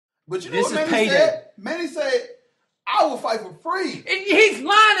But you know what Manny said? Manny said, I will fight for free. And he's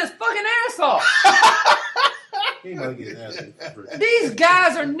lying his fucking ass off. He might get ass for free. These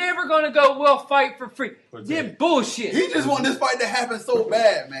guys are never going to go, well, fight for free. They're bullshit. He just want this fight to happen so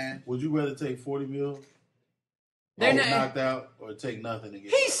bad, man. Would you rather take $40 million? They're knocked out, or take nothing again.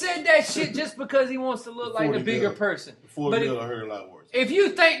 He said that shit just because he wants to look like the bigger person. $40 million hurt a lot worse. If you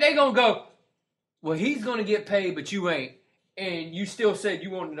think they're going to go, well, he's going to get paid, but you ain't, and you still said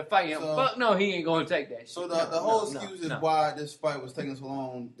you wanted to fight him, fuck no, he ain't going to take that shit. So the whole excuse is why this fight was taking so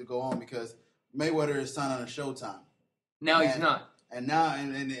long to go on, because Mayweather is signed on a Showtime. Now he's not. And now,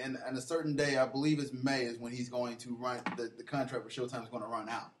 and a certain day, I believe it's May, is when he's going to run, the contract with Showtime is going to run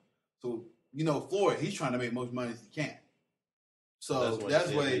out. So, you know, Floyd, he's trying to make most money as he can. So that's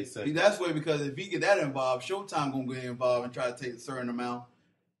way because if he get that involved, Showtime gonna get involved and try to take a certain amount.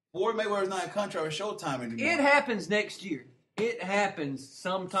 Floyd Mayweather's not in contract with Showtime anymore. It happens next year. It happens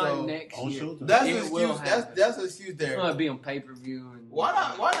sometime next year. Showtime. That's an excuse. That's an excuse there. It's gonna be on pay-per-view. Why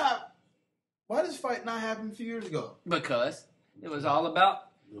not? Why did this fight not happen a few years ago? Because it was all about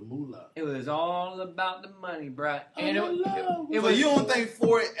the moolah. It was all about the money, bro. And so you don't think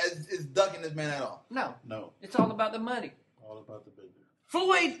Floyd is ducking this man at all? No. It's all about the money. All about the business.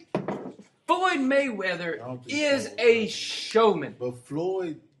 Floyd Mayweather is a showman. But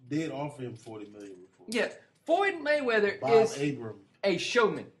Floyd did offer him $40 million before. Yeah, Floyd Mayweather is a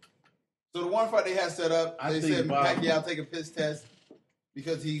showman. So the one fight they had set up, they said Pacquiao take a piss test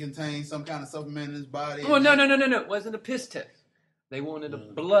because he contained some kind of supplement in his body. Well, no. It wasn't a piss test. They wanted a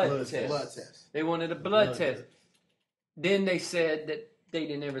blood test. They wanted a blood test. Then they said that they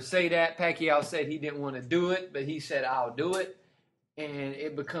didn't ever say that. Pacquiao said he didn't want to do it, but he said, I'll do it. And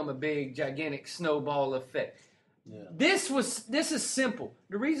it become a big, gigantic snowball effect. Yeah. This is simple.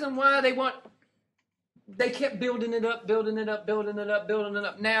 The reason why they kept building it up.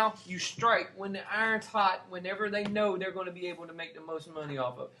 Now you strike when the iron's hot, whenever they know they're going to be able to make the most money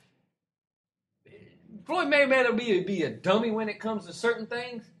off of it. Floyd Mayweather be a dummy when it comes to certain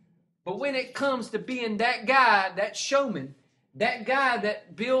things, but when it comes to being that guy, that showman, that guy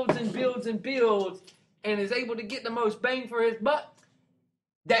that builds and builds and builds and is able to get the most bang for his buck,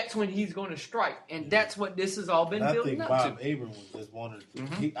 that's when he's going to strike, and that's what this has all been building up to. I think Bob Abrams was just wanted to.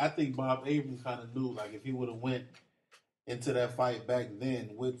 Mm-hmm. I think Bob Abrams kind of knew, like, if he would have went into that fight back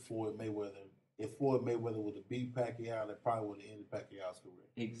then with Floyd Mayweather, if Floyd Mayweather would have beat Pacquiao, that probably would have ended Pacquiao's career.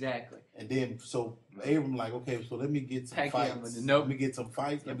 Exactly. And then, so Abrams like, okay, so let me get some fights. Let me get some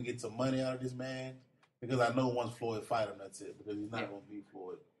fights. Let me get some money out of this man, because I know once Floyd fight him, that's it. Because he's not going to beat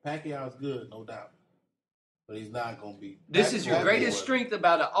Floyd. Pacquiao's good, no doubt. But he's not going to be. This is your greatest strength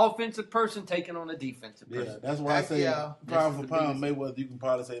about an offensive person taking on a defensive person. Yeah, that's why I say pound for pound, Mayweather, you can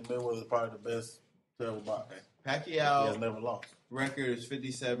probably say Mayweather is probably the best to ever box. Pacquiao has never lost. Record is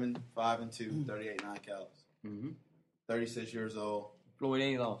 57, 5-2, 38 knockouts. Mm-hmm. 36 years old. Floyd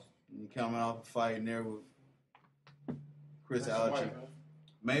ain't lost. And coming off a fight in there with Chris Alger.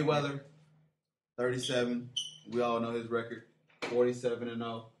 Mayweather, 37. We all know his record.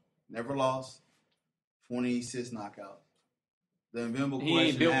 47-0. Never lost. 26 knockouts. The inevitable question he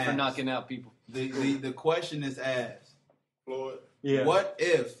ain't built for knocking out people. The question is asked. Floyd. Yeah. What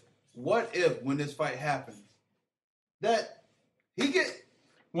if when this fight happens, that he get?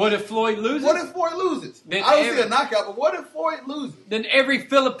 What if Floyd loses? What if Floyd loses? Then I don't see a knockout, but what if Floyd loses? Then every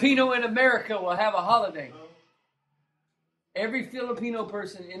Filipino in America will have a holiday. Every Filipino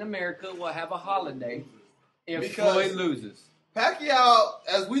person in America will have a holiday if Floyd loses. Pacquiao,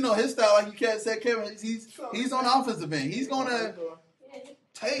 as we know his style, like you said, Kevin, he's on the offensive end. He's gonna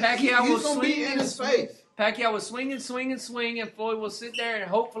take. Pacquiao he's gonna be in his face. Pacquiao will swing, and Floyd will sit there and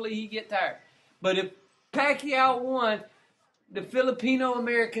hopefully he get tired. But if Pacquiao won, the Filipino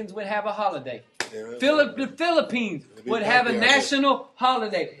Americans would have a holiday. The Philippines would have a national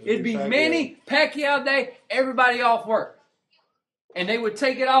holiday. It'd be Manny Pacquiao Day. Everybody off work, and they would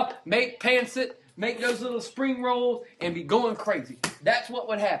take it off, make pancit. Make those little spring rolls and be going crazy. That's what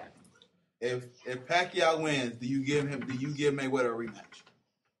would happen. If Pacquiao wins, do you give Mayweather a rematch?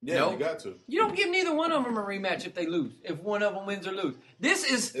 Yeah, no. You got to. You don't give neither one of them a rematch if they lose. If one of them wins or lose.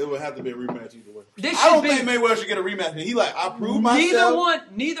 It would have to be a rematch either way. I don't think Mayweather should get a rematch. He I proved myself.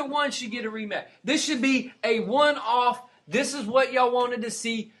 Neither one should get a rematch. This should be a one-off. This is what y'all wanted to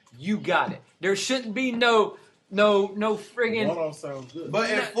see. You got it. There shouldn't be no friggin'. One-off sounds good. But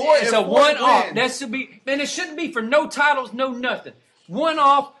it's a one-off. That should be, and it shouldn't be for no titles, no nothing.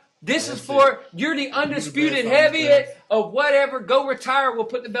 One-off. This is for you're the undisputed heavyweight of whatever. Go retire. We'll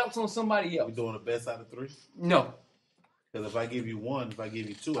put the belts on somebody else. We doing the best out of three? No. Because if I give you one, if I give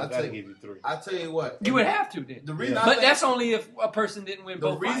you two, I gotta give you three. I tell you what, you would have to then. The reason, but that's only if a person didn't win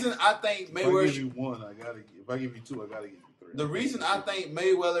both. The reason fights. I think Mayweather, if I give you one, if I give you two, I gotta give you three. The reason I think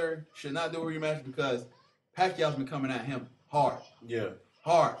Mayweather should not do a rematch because Pacquiao's been coming at him hard. Yeah.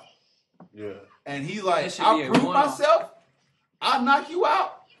 Hard. Yeah. And he's like, I prove myself. I'll knock you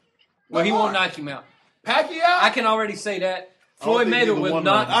out. Well, he won't knock him out. Pacquiao? I can already say that. Floyd Mayweather will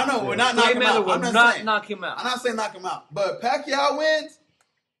not. I know, we're not knocking him out. I'm not knock him out. I'm not saying knock him out. But Pacquiao wins.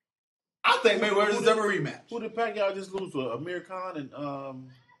 I think Mayweather deserves a rematch. Who did Pacquiao just lose to? Amir Khan and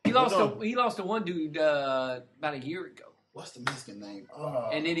He lost to one dude about a year ago. What's the Mexican name?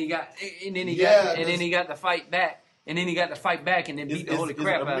 And then he got the fight back. And then he got to fight back and then beat the holy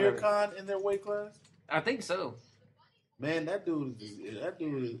crap out of him. Is Amir Khan in their weight class? I think so. Man, that dude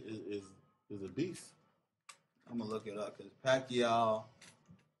is a beast. I'm gonna look it up because Pacquiao.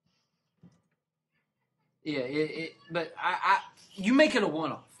 Yeah, but you make it a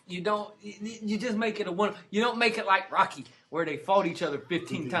one-off. You don't. You just make it a one. You don't make it like Rocky, where they fought each other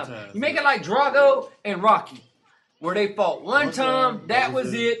 15 times. You make it like Drago and Rocky, where they fought one time. That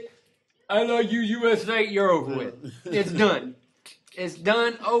was it. I love you, USA. You're over with. It's done. It's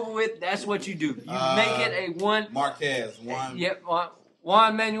done. Over with. That's what you do. You make it a one. Marquez. Yep.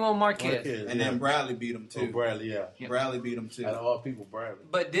 Juan Manuel Marquez. And then Bradley beat him too. Oh, Bradley, yeah. Yep. Bradley beat him too. Out of all people, Bradley.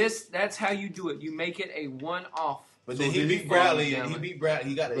 But that's how you do it. You make it a one-off. But then he beat Bradley. He beat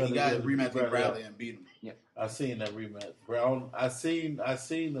Bradley. He got a rematch with Bradley and beat him. Yeah. I seen that rematch. I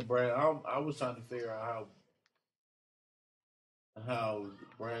seen the Bradley. I was trying to figure out how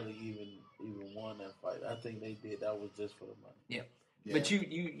Bradley even won that fight. I think they did. That was just for the money. Yeah. But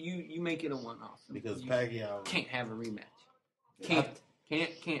you make it a one-off because Pacquiao can't have a rematch. Can't big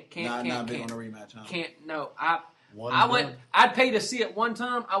on a rematch. Huh? Can't. No. I'd pay to see it one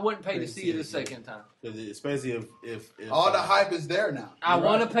time. I wouldn't pay to see it a second time. Especially if all the hype is there now. I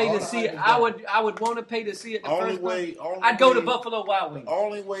want to pay to see it. I would want to pay to see it the first time. I'd go to Buffalo Wild Wings. The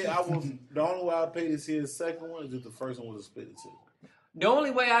only way I'd pay to see the second one is if the first one was a split decision. The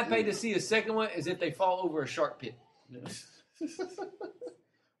only way I'd pay to see a second one is if they fall over a shark pit.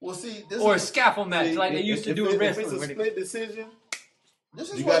 Well, see, a scaffold match like they used to do in wrestling. If it's a split decision,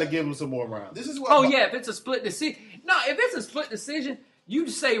 you got to give them some more rounds. This is what. If it's a split decision. No, if it's a split decision, you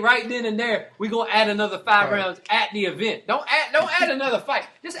say right then and there, we're gonna add another 5 rounds at the event. Don't add another fight.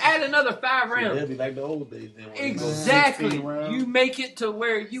 Just add another 5 rounds. It'll be like the old days. Then, exactly. You make it to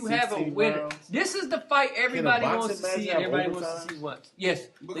where you have a winner. Rounds. This is the fight everybody wants to see and everybody wants to see once. Yes,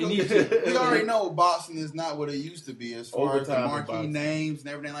 they need to. We already know boxing is not what it used to be as far as the marquee names and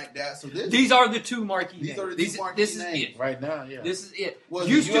everything like that. So these are the two marquee names. These marquee this names. is it. Right now, yeah. This is it.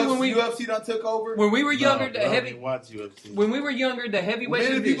 Used to when UFC done took over? When we were younger, watch UFC. When we were younger, the heavyweight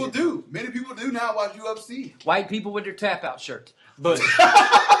division. Many people do now watch UFC. White people with their tap out shirts. But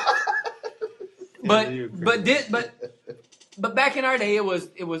back in our day it was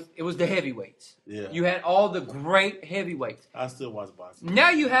the heavyweights. Yeah. You had all the great heavyweights. I still watch boxing.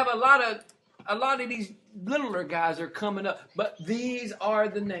 Now you have a lot of these littler guys are coming up, but these are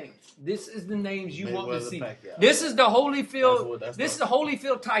the names. This is the names you want to see. Pacquiao. This is the Holyfield. This is the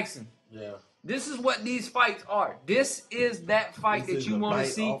Holyfield Tyson. Yeah. This is what these fights are. This is that fight that you want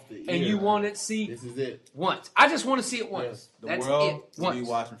to see, and you want to see. This is it. Once. I just want to see it once. Yes. That's the world it. Once. Will be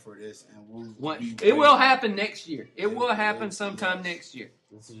watching for this, and it will happen next year. It will happen sometime next year.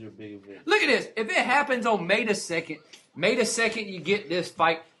 This is your big event. Look at this. If it happens on May the 2nd, you get this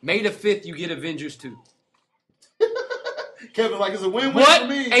fight. May the 5th, you get Avengers 2. Kevin, like it's a win-win for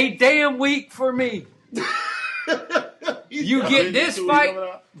me. What a damn week for me. You get this fight,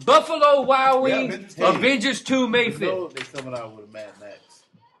 Buffalo Wild Wings, Avengers 2, May 5th. They're coming out with a Mad Max.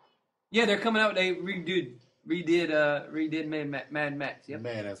 Yeah, they're coming out. They redid Mad Max. Yep.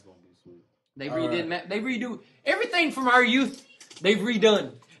 Man, that's gonna be sweet. They redo everything from our youth. They've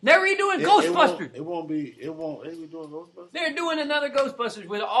redone. They're redoing Ghostbusters. It won't be doing Ghostbusters. They're doing another Ghostbusters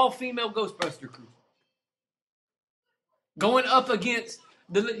with an all-female Ghostbuster crew. Going up against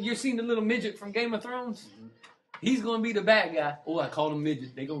you seen the little midget from Game of Thrones? Mm-hmm. He's going to be the bad guy. Oh, I called him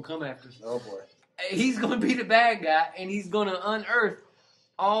midget. They're going to come after us. Oh, boy. He's going to be the bad guy, and he's going to unearth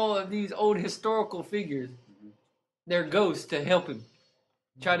all of these old historical figures, their ghosts, to help him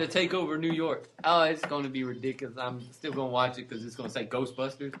try to take over New York. Oh, it's going to be ridiculous. I'm still going to watch it because it's going to say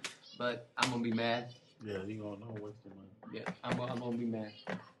Ghostbusters, but I'm going to be mad. Yeah, you're going to know what's the money. Yeah, I'm going to be mad.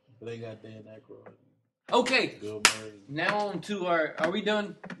 But they got Dan Aykroyd. Okay, now on to are we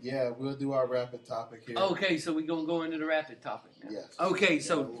done? Yeah, we'll do our rapid topic here. Okay, so we're going to go into the rapid topic now. Yes. Okay,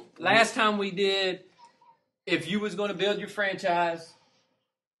 so last time we did, if you was going to build your franchise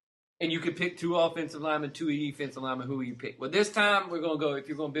And you could pick 2 offensive linemen, 2 defensive linemen. Who would you pick? Well, this time we're going to go, if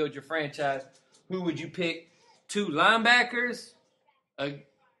you're going to build your franchise, who would you pick? 2 linebackers and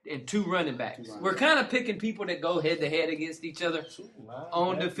 2 running backs. We're kind of picking people that go head-to-head against each other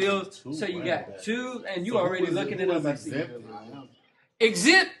on the field. So you got 2, and you already looking at them.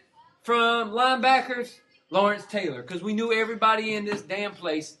 Exempt from linebackers, Lawrence Taylor, because we knew everybody in this damn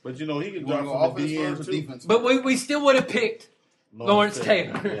place. But he could drop from the DN defense. But we still would have picked Lawrence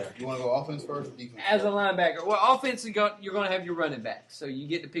Taylor. Yeah. You want to go offense first or defense? As a linebacker. Well, offense, you're going to have your running backs. So you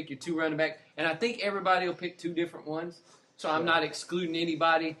get to pick your 2 running backs. And I think everybody will pick 2 different ones. So I'm not excluding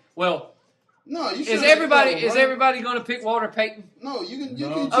anybody. Well, no, you is everybody going to pick Walter Payton? No, you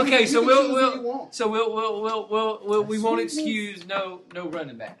can. Okay, so we won't excuse no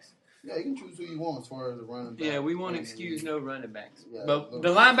running backs. Yeah, you can choose who you want as far as the running back. Yeah, we won't excuse no running backs. Yeah, but the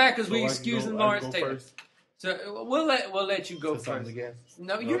linebackers, we excuse Lawrence Taylor. First. So we'll let you go first.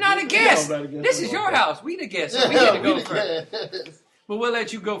 No, you're not a guest. This is your house. We the guests. So we get to go first. But we'll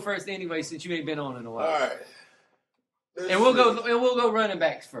let you go first anyway, since you ain't been on in a while. All right. And we'll go running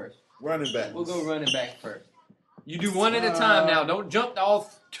backs first. Running back. We'll go running back first. You do one at a time now. Don't jump to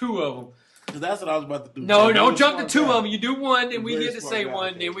all 2 of them. That's what I was about to do. No, don't jump to 2 of them. You do one, then we get to say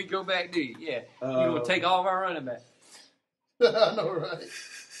one, then we go back to you. Yeah. You're going to take all of our running backs. I know, right?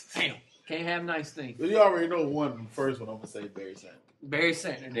 Damn. Can't have nice things. You already know one first one. I'm going to say Barry Sanders. Barry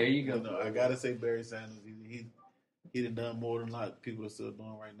Sanders. There you go. I got to say Barry Sanders. He done more than a lot of people are still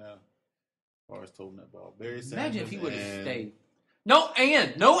doing right now. As far as toting that ball. Barry Sanders. Imagine if he would have stayed. No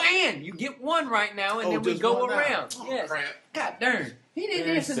and. You get one right now, and then we go around. Oh, yes. Crap. God darn. He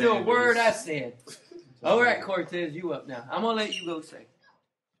didn't listen to a word I said. All right, Cortez, you up now. I'm going to let you go say.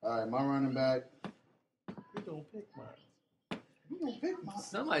 All right, my running back. You don't pick mine. You don't pick mine.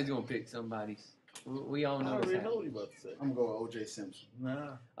 Somebody's going to pick somebody's. We all know I already know what you're about to say. I'm going to go with O.J. Simpson.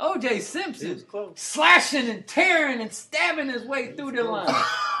 Nah. O.J. Simpson. Slashing and tearing and stabbing his way through the line.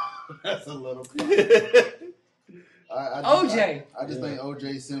 That's a little close. OJ. I just think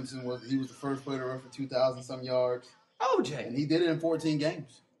O.J. Simpson was the first player to run for 2,000-some yards. OJ. And he did it in 14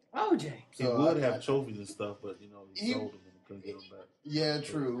 games. OJ. He would have trophies and stuff, but, he sold them and couldn't get them back. Yeah,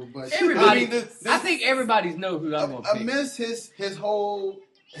 true. But everybody, I think everybody's know who I'm going to pick. I miss his whole...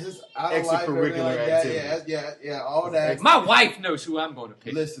 His out of life, extracurricular activity. Yeah, all that. My wife knows who I'm going to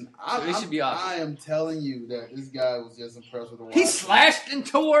pick. Listen, it should be awesome. I am telling you that this guy was just impressed with the. He slashed and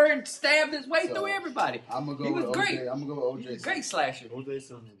tore and stabbed his way through everybody. I'm gonna go with OJ. Great. I'm gonna go with OJ. Great slasher. OJ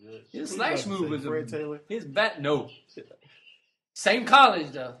Simpson good. His slash move was Fred Taylor. His bat. No. Same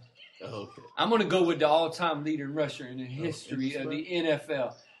college though. Okay. I'm gonna go with the all-time leading rusher in the history of the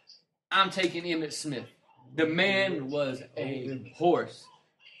NFL. I'm taking Emmitt Smith. The man was a horse.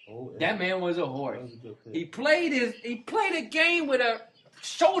 That man was a horse. He played a game with a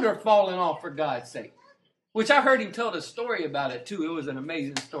shoulder falling off, for God's sake. Which I heard him tell the story about it too. It was an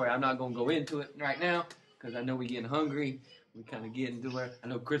amazing story. I'm not gonna go into it right now because I know we're getting hungry. We kind of getting to where I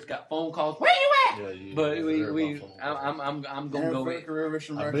know Chris got phone calls. Where you at? Yeah, but I'm gonna go with career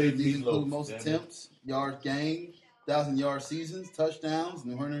rushing record. These include most attempts, yards gained, 1,000-yard seasons, touchdowns,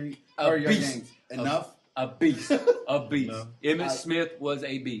 and 100-yard games. Enough. A beast. No. Emmitt Smith was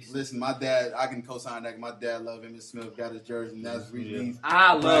a beast. Listen, my dad, I can co-sign that. My dad loved Emmitt Smith, got his jersey, and that's the reason he's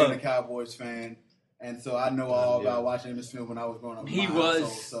a Cowboys fan. And so I know all about watching Emmitt Smith when I was growing up. He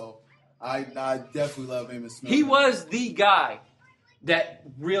was. So I definitely love Emmitt Smith. He was the guy that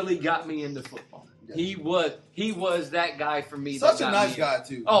really got me into football. He was that guy for me. Such a nice guy,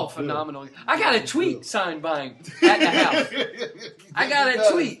 too. Oh, phenomenal. I got a tweet signed by him at the house. I got a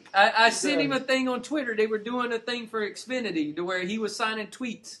tweet. I sent him a thing on Twitter. They were doing a thing for Xfinity to where he was signing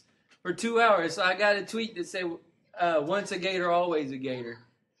tweets for 2 hours. So I got a tweet that said, once a Gator, always a Gator.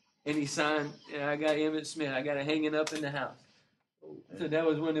 And he signed, I got Emmitt Smith. I got it hanging up in the house. So that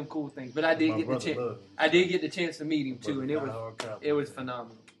was one of them cool things. But I did get the chance. I did get the chance to meet him, too. And it was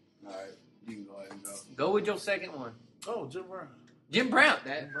phenomenal. All right. You can go ahead and go. Go with your second one. Oh, Jim Brown. Jim Brown.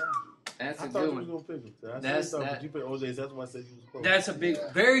 That's a good one. I thought you was going to pick him. You picked OJ. That's why I said you was close. That's a big,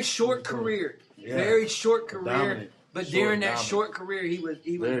 very short career. Yeah. Very short career. Dominant. But during that short career, he was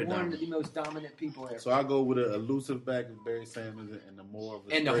one of the most dominant people ever. So I go with an elusive back of Barry Sanders and the more of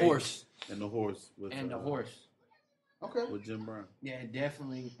the horse. And the horse. The horse. Okay. With Jim Brown. Yeah,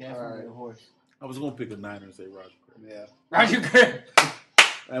 definitely right. The horse. I was going to pick a Niner and say Roger Craig. Yeah. Roger Craig.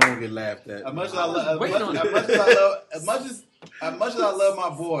 I won't get laughed at. As much as I love my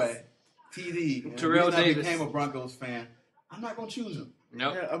boy TD, Terrell Davis, I became a Broncos fan. I'm not gonna choose him.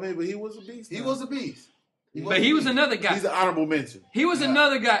 No, yeah, I mean, but he was a beast. He was a beast. He was another guy. He's an honorable mention. He was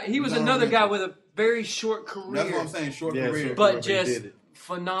another guy. He was another guy with a very short career. That's what I'm saying. Short career, but just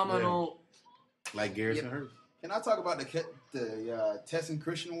phenomenal. Yeah. Like Garrison Hurst. Can I talk about the Tessin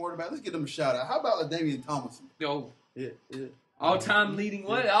Christian quarterback? Let's give them a shout out. How about LaDainian Tomlinson? Yo, yeah. All-time leading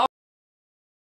what?